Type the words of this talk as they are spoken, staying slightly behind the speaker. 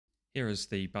Here is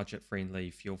the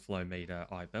budget-friendly fuel flow meter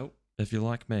I built. If you're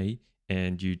like me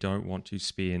and you don't want to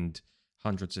spend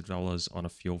hundreds of dollars on a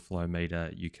fuel flow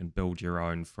meter, you can build your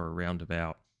own for around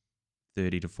about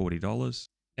 $30 to $40.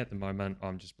 At the moment,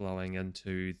 I'm just blowing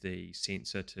into the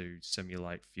sensor to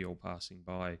simulate fuel passing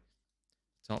by.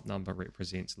 The top number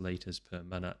represents litres per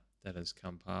minute that has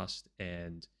come past,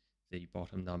 and the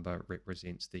bottom number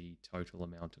represents the total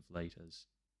amount of litres.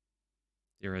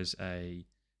 There is a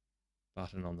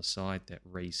button on the side that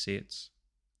resets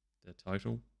the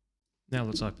total. Now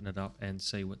let's open it up and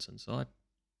see what's inside.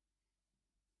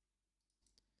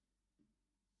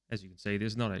 As you can see,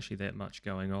 there's not actually that much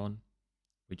going on.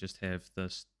 We just have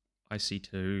this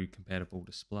IC2 compatible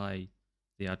display,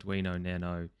 the Arduino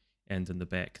Nano, and in the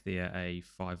back there a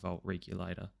 5-volt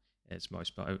regulator, as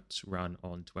most boats run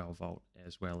on 12 volt,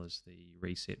 as well as the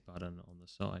reset button on the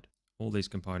side. All these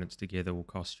components together will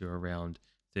cost you around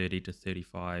 30 to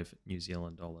 35 New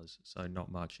Zealand dollars, so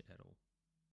not much at all.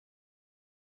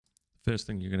 The first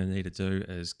thing you're going to need to do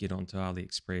is get onto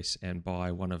AliExpress and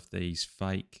buy one of these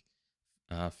fake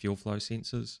fuel flow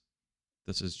sensors.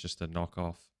 This is just a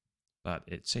knockoff, but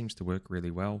it seems to work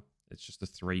really well. It's just a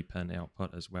 3-pin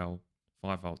output as well,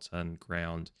 5 volts in,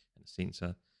 ground, and a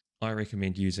sensor. I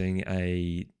recommend using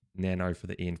a Nano for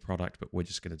the end product, but we're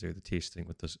just going to do the testing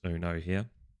with this Uno here.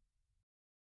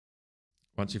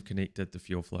 Once you've connected the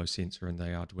fuel flow sensor and the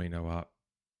Arduino up,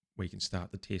 we can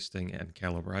start the testing and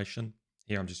calibration.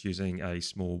 Here I'm just using a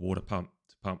small water pump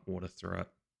to pump water through it.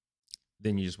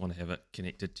 Then you just want to have it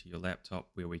connected to your laptop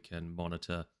where we can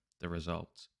monitor the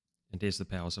results. And here's the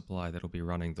power supply that'll be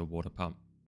running the water pump.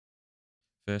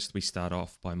 First, we start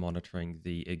off by monitoring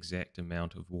the exact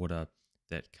amount of water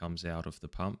that comes out of the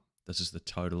pump. This is the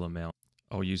total amount.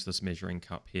 I'll use this measuring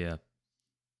cup here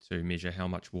to measure how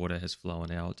much water has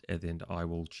flown out, and then I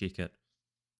will check it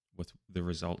with the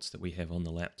results that we have on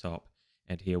the laptop.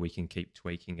 And here we can keep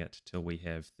tweaking it till we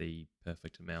have the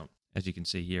perfect amount. As you can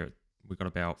see here, we've got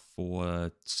about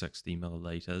 460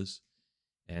 milliliters,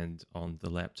 and on the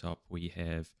laptop we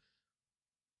have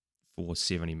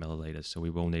 470 milliliters, so we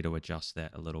will need to adjust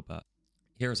that a little bit.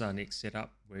 Here is our next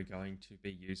setup. We're going to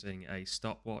be using a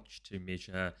stopwatch to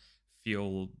measure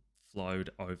fuel flowed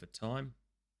over time.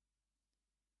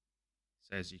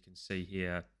 So as you can see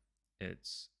here,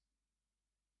 it's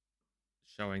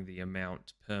showing the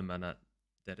amount per minute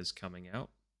that is coming out.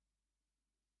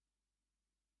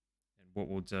 And what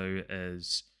we'll do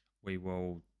is we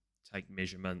will take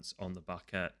measurements on the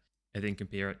bucket and then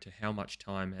compare it to how much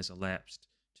time has elapsed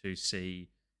to see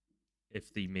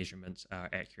if the measurements are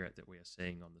accurate that we are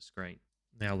seeing on the screen.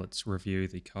 Now let's review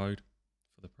the code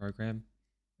for the program.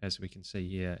 As we can see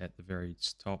here at the very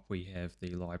top, we have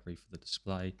the library for the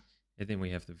display, and then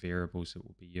we have the variables that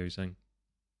we'll be using.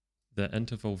 The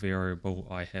interval variable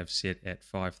I have set at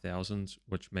 5,000,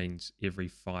 which means every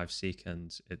 5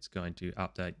 seconds it's going to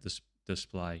update this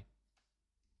display.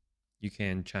 You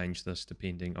can change this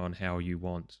depending on how you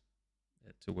want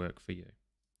it to work for you.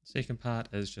 The second part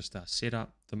is just our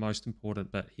setup. The most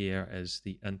important bit here is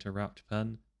the interrupt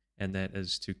pin, and that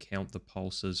is to count the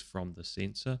pulses from the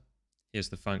sensor. Here's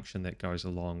the function that goes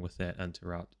along with that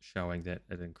interrupt, showing that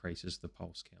it increases the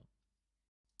pulse count.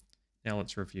 Now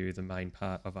let's review the main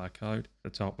part of our code.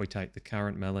 At the top we take the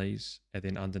current millis, and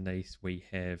then underneath we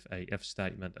have a if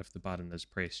statement if the button is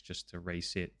pressed, just to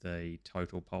reset the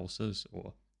total pulses,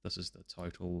 or this is the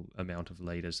total amount of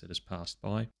liters that is passed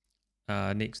by.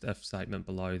 Next if statement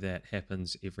below that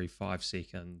happens every 5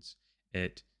 seconds.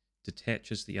 It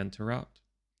detaches the interrupt.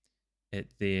 It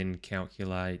then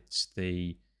calculates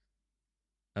the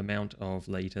amount of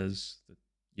liters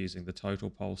using the total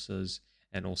pulses,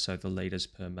 and also the liters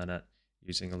per minute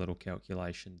using a little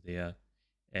calculation there,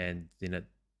 and then it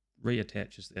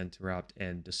reattaches the interrupt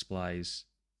and displays.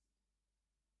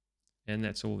 And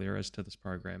that's all there is to this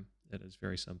program. It is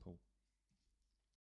very simple.